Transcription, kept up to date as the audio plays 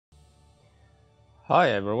Hi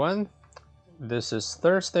everyone, this is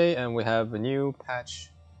Thursday and we have a new patch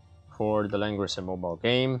for the Langrisser mobile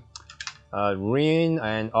game. Rean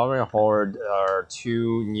and Arianrhod are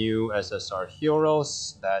two new SSR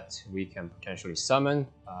heroes that we can potentially summon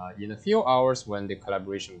in a few hours when the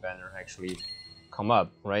collaboration banner actually come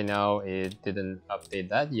up. Right now it didn't update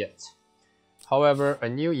that yet. However, a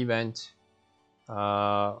new event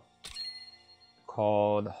called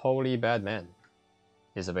Holy Badman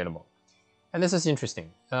is available. And this is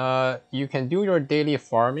interesting. You can do your daily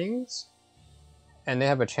farmings and they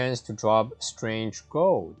have a chance to drop strange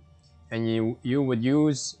gold. And you would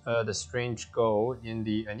use the strange gold in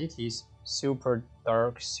the Aniki's super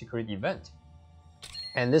dark secret event.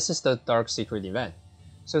 And this is the dark secret event.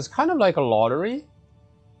 So it's kind of like a lottery,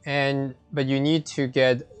 but you need to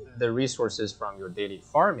get the resources from your daily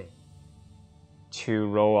farming to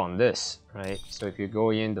roll on this, right? So if you go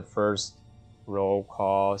in, the first roll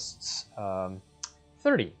costs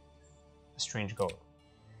 30 strange gold.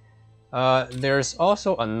 There's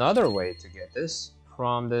also another way to get this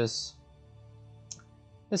from this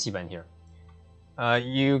event here.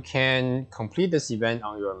 You can complete this event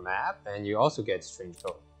on your map and you also get strange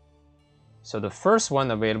gold. So the first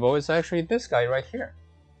one available is actually this guy right here.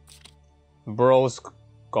 Bros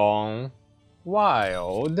Gone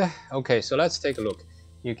Wild. Okay, so let's take a look.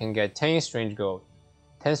 You can get 10 strange gold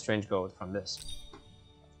from this.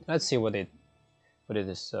 Let's see what it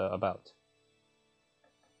is about.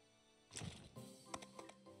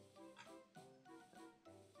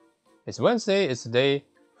 It's Wednesday, it's the day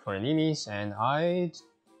for enemies, and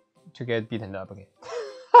to get beaten up again.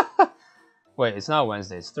 Wait, it's not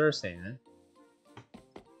Wednesday, it's Thursday, man.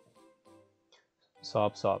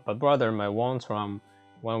 Sob. But brother, my wounds from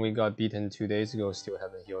when we got beaten 2 days ago still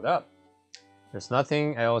haven't healed up. There's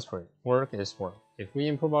nothing else for it. Work is work. If we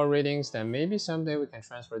improve our ratings, then maybe someday we can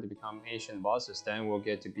transfer to become ancient bosses. Then we'll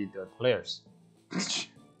get to beat the players.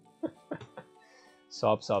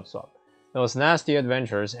 Sob. Those nasty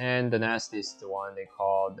adventures, and the nastiest one they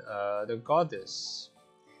called the goddess.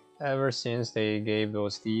 Ever since they gave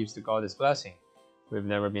those thieves the goddess blessing, we've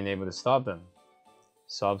never been able to stop them.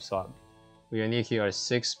 Sob. We Aniki are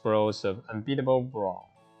 6 bros of unbeatable brawl.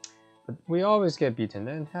 But we always get beaten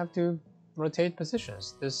and have to rotate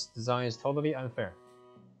positions. This design is totally unfair.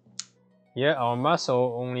 Yet our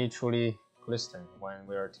muscle only truly glisten when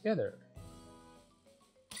we are together.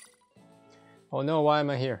 Oh no, why am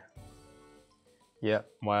I here? Yeah,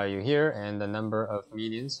 why are you here? And the number of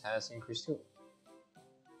minions has increased too.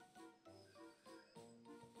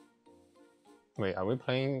 Wait, are we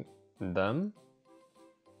playing them?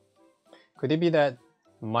 Could it be that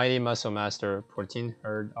mighty muscle master Portin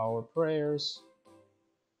heard our prayers?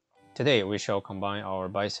 Today we shall combine our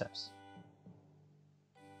biceps.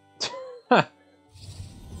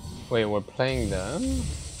 Wait, we're playing them?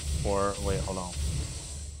 Or wait, hold on.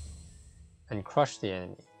 And crush the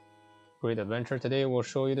enemy. Great adventure today will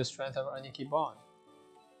show you the strength of our Aniki bond.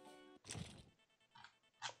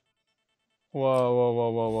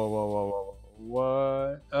 Whoa.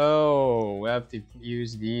 What? Oh, we have to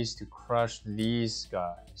use these to crush these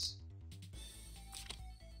guys.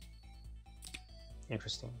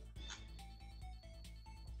 Interesting.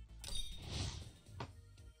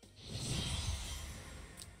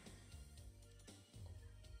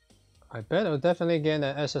 I bet I'll definitely get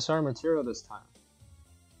an SSR material this time.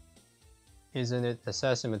 Isn't it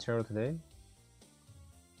assassin material today?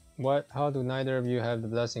 What? How do neither of you have the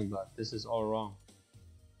blessing blood? This is all wrong.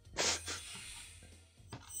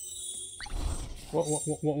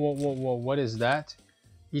 What is that?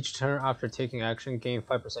 Each turn after taking action, gain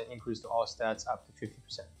 5% increase to all stats up to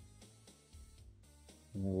 50%.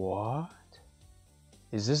 What?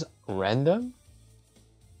 Is this random?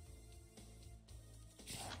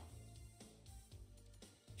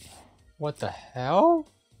 What the hell?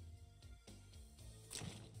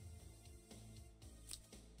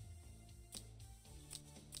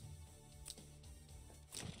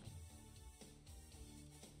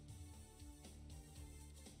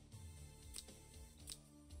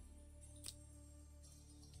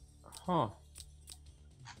 Huh.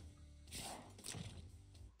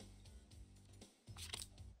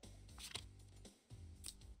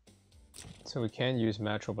 So we can't use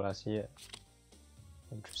Metro Blast yet.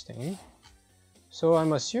 Interesting. So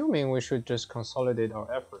I'm assuming we should just consolidate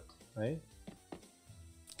our effort, right?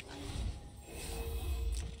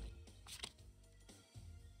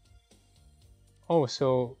 Oh,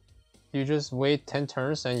 so you just wait 10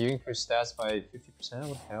 turns and you increase stats by 50%? What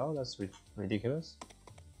the hell? That's ridiculous.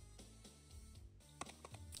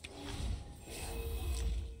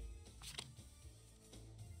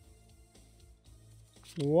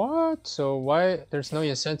 What? So why there's no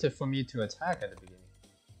incentive for me to attack at the beginning?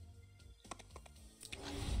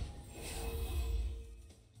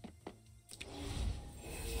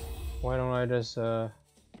 Why don't I just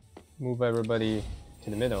move everybody to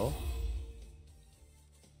the middle?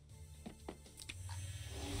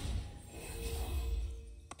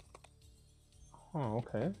 Oh,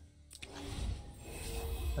 okay.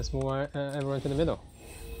 Let's move everyone to the middle.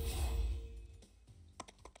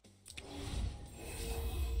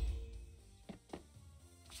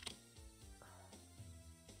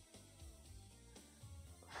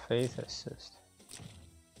 Faith assist.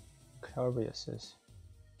 Cavalry assist.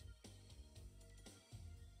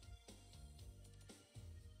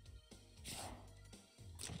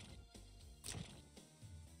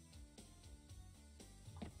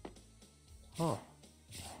 Oh.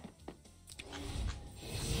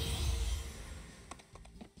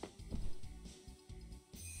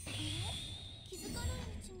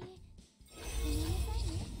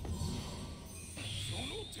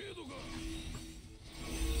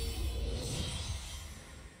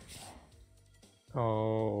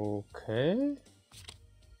 Okay.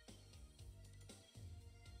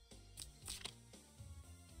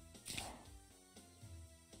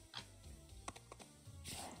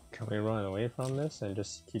 Can we run away from this and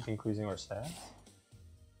just keep increasing our stats?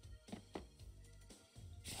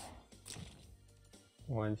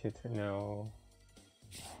 1, 2, 3, no.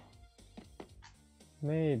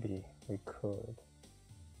 Maybe we could.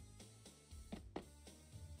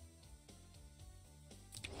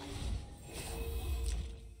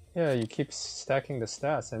 Yeah, you keep stacking the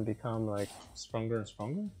stats and become like stronger and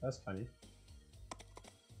stronger? That's funny.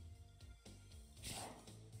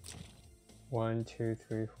 1, 2,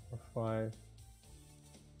 3, 4, 5.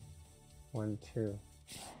 1, 2.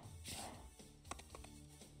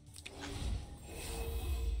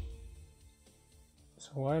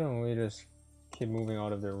 So why don't we just keep moving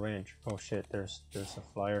out of their range? Oh shit, there's a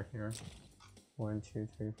flyer here. 1, 2,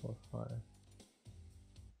 3, 4, 5.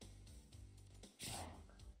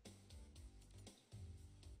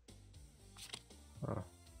 Oh.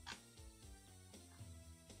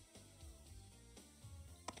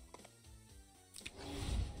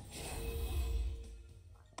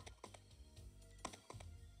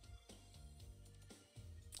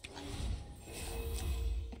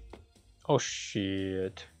 Oh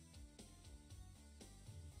shit.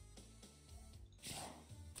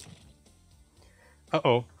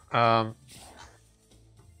 Uh-oh.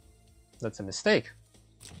 That's a mistake.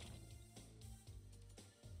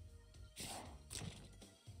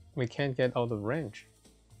 We can't get out of range.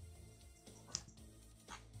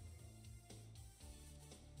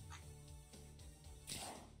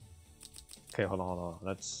 Okay, hold on.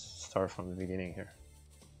 Let's start from the beginning here.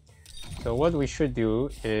 So what we should do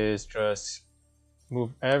is just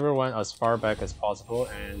move everyone as far back as possible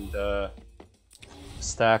and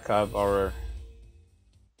stack up our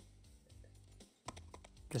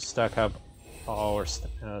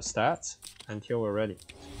stats until we're ready.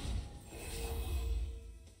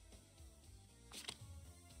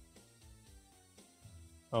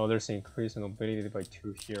 Oh, there's an increase in ability by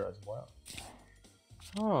 2 here as well.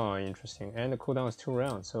 Oh, interesting. And the cooldown is 2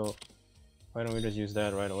 rounds, so why don't we just use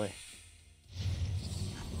that right away?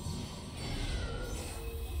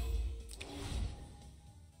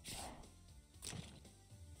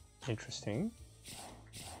 Interesting.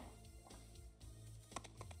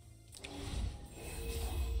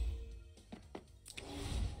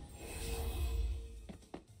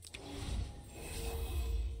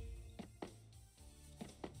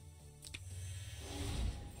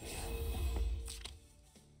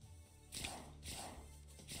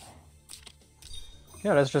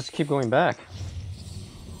 Yeah, let's just keep going back.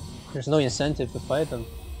 There's no incentive to fight them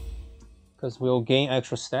because we'll gain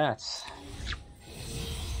extra stats.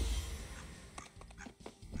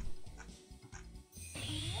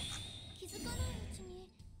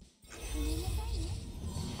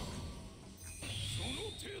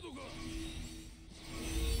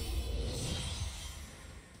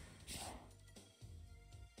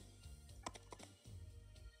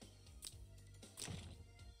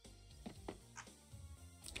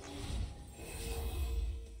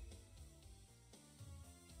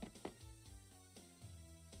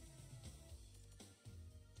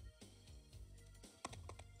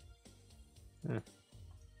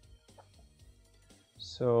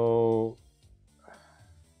 So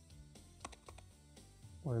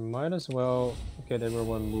we might as well get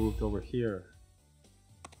everyone moved over here.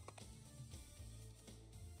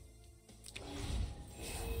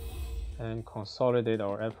 And consolidate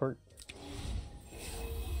our effort.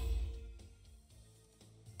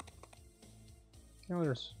 Oh,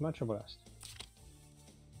 there's much blast.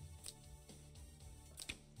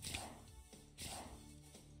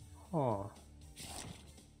 Oh.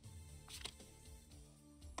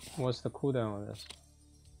 What's the cooldown on this?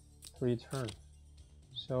 3 turns.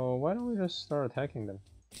 So why don't we just start attacking them?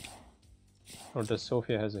 Or does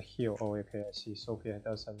Sophia has a heal? Oh, okay, I see. Sophia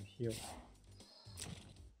does have a heal.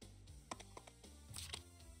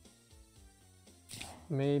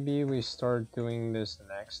 Maybe we start doing this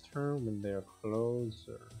next turn when they're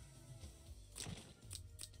closer.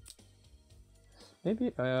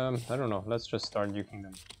 Maybe, I don't know. Let's just start nuking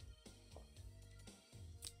them.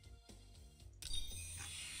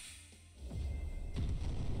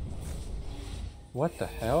 What the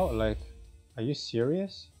hell? Like, are you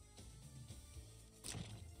serious?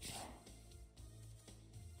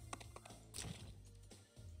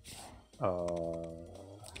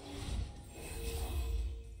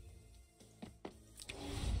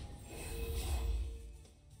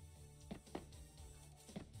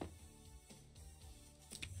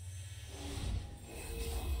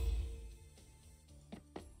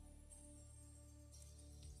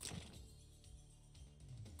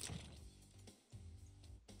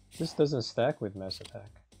 This doesn't stack with mass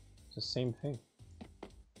attack. It's the same thing.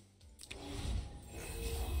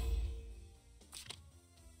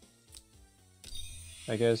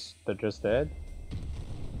 I guess they're just dead.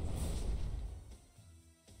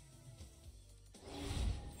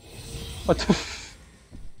 What the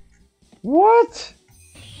What?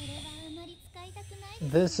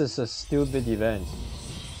 This is a stupid event.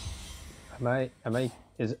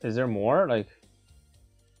 Is there more? Like,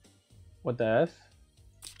 what the F?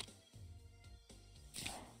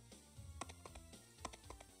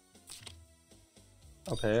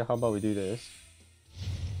 Okay, how about we do this?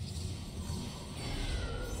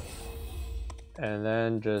 And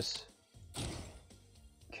then just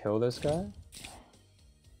kill this guy?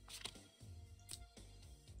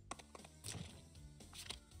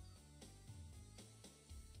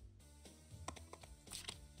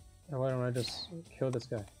 And why don't I just kill this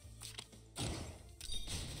guy?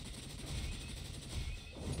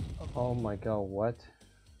 Oh my god, what?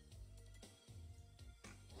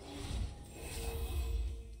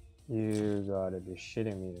 You gotta be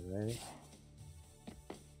shitting me, right?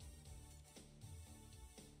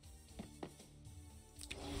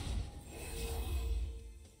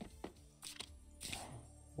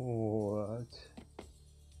 What?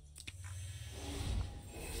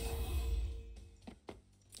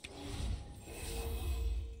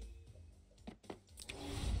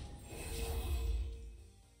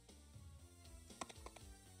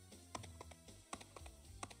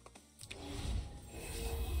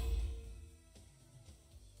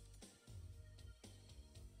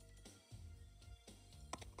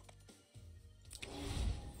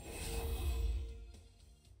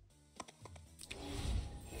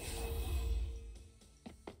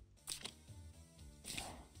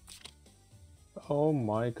 Oh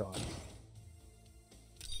my god.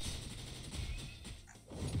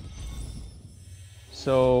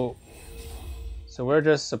 So we're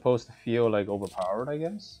just supposed to feel like overpowered, I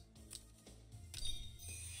guess?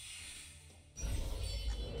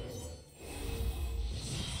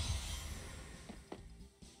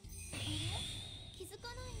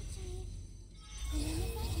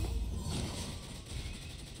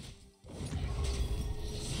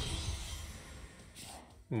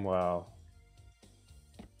 Wow.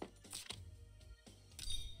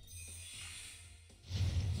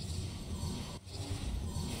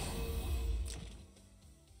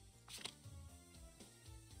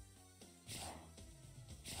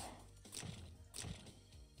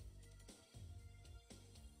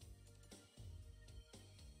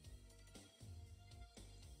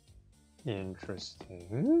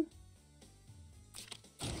 Interesting.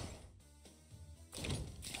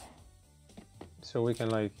 So we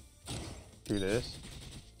can like do this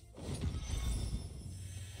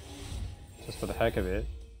just for the heck of it,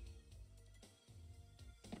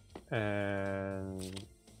 and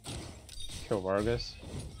kill Vargas.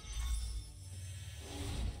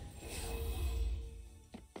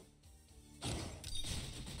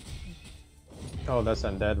 Oh, that's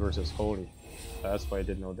Undead versus Holy. That's why I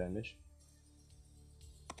did no damage.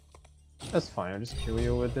 That's fine, I'll just kill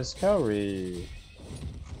you with Discovery.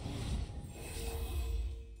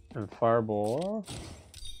 And Fireball.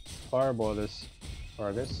 Fireball this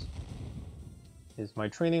Vargas. Is my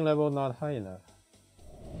training level not high enough?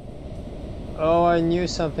 Oh, I knew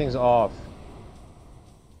something's off.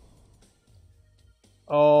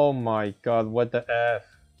 Oh my god, what the F?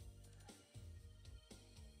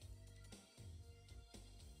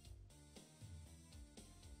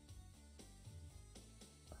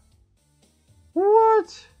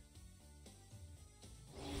 What?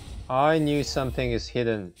 I knew something is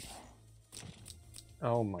hidden.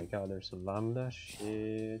 Oh my god, there's a lambda.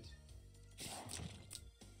 Shit.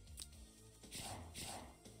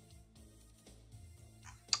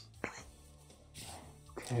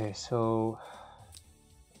 Okay, so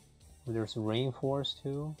there's rainforest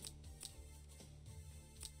too.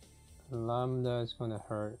 Lambda is gonna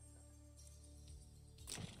hurt.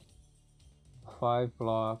 5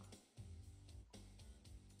 block.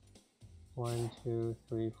 1, 2,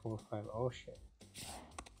 3, 4, 5. Oh shit.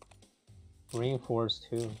 Rainforest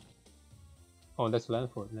too. Oh, that's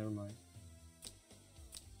landforest. Never mind.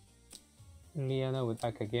 Liana with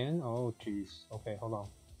Ack again. Oh jeez. Okay, hold on.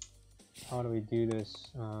 How do we do this?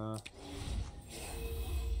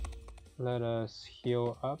 Let us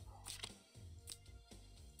heal up.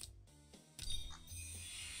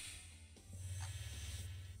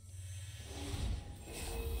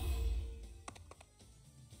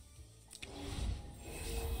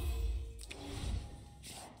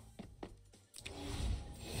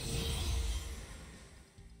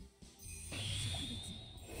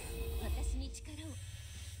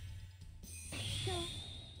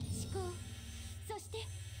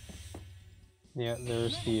 Yeah,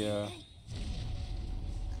 there's the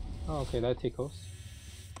oh, okay, that tickles.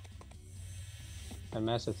 A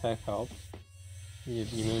mass attack helps.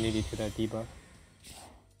 Immunity to that debuff.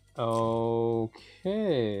 Okay.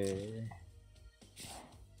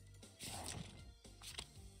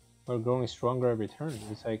 We're growing stronger every turn.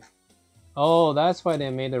 It's like, oh, that's why they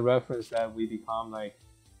made the reference that we become like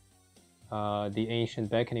the ancient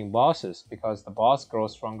beckoning bosses, because the boss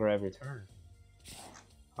grows stronger every turn.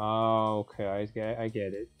 Oh, okay, I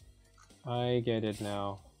get it. I get it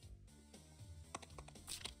now.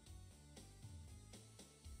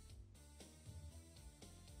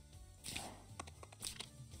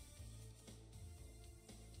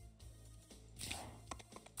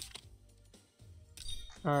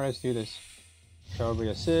 Alright, let's do this. Cavalry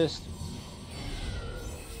assist.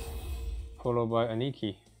 Followed by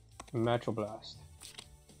Aniki. Metro Blast.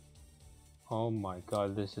 Oh my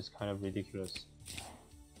god, this is kind of ridiculous.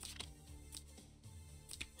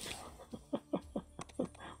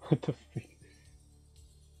 What the freak?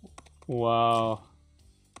 Wow.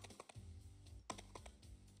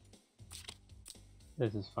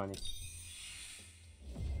 This is funny.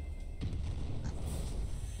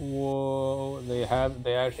 Whoa, they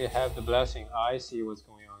actually have the blessing. I see what's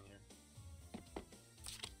going on here.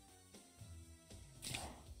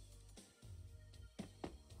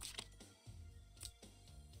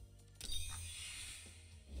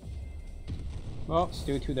 Well,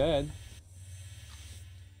 still too dead.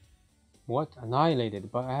 What? Annihilated,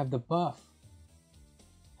 but I have the buff.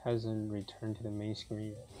 Hasn't returned to the main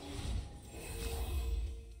screen yet.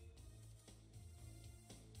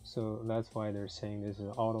 So that's why they're saying this is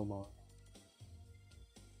auto mode.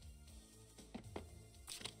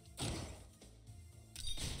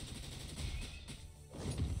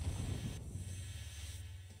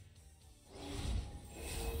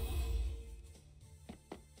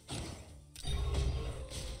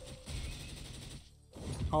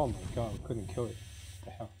 Oh my god, couldn't kill it. What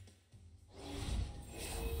the hell?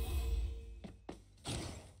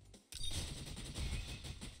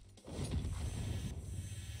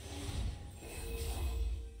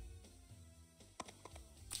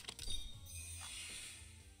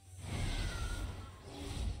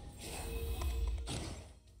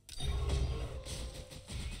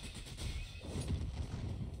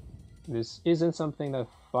 This isn't something that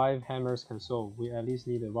 5 hammers can solve. We at least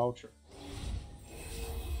need a voucher.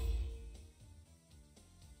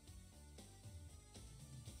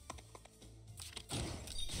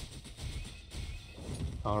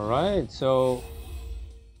 Alright, so...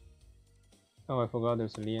 Oh, I forgot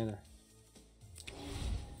there's a Liana.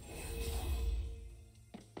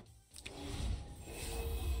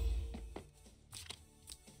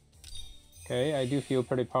 Okay, I do feel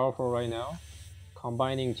pretty powerful right now.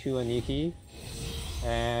 Combining 2 Aniki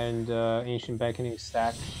and Ancient Beckoning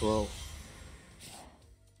stack growth.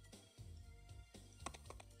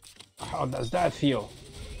 How does that feel?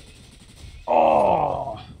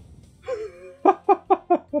 Oh!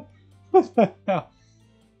 What the hell?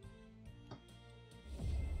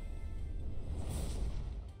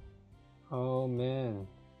 Oh man.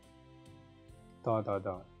 Dot dot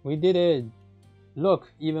dot. We did it!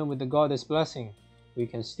 Look, even with the goddess blessing, we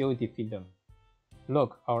can still defeat them.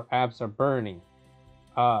 Look, our abs are burning.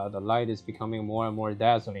 Ah, the light is becoming more and more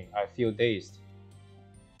dazzling. I feel dazed.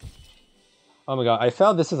 Oh my god, I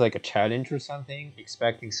felt this is like a challenge or something,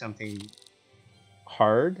 expecting something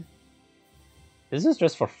hard. This is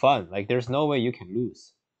just for fun. Like, there's no way you can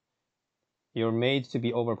lose. You're made to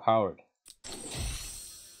be overpowered.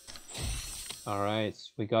 Alright,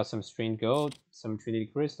 we got some strange gold, some Trinity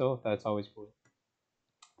Crystal. That's always cool.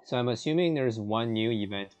 So I'm assuming there's one new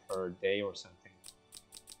event per day or something.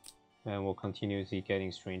 And we'll continuously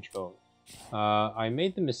getting strange gold. I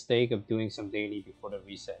made the mistake of doing some daily before the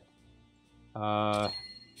reset.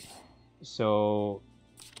 So,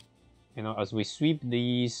 you know, as we sweep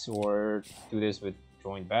these or do this with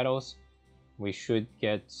joint battles, we should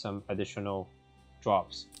get some additional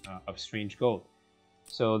drops of strange gold.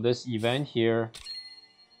 So this event here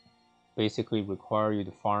basically require you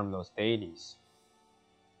to farm those dailies.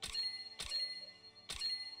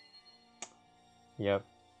 Yep,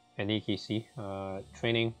 Aniki, see,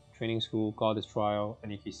 training school, goddess trial,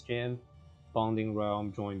 Aniki's gem, bonding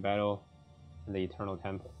realm, joint battle, and the eternal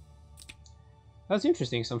temple. That's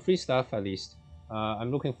interesting, some free stuff at least.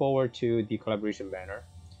 I'm looking forward to the collaboration banner.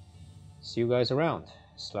 See you guys around.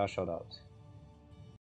 /shoutout.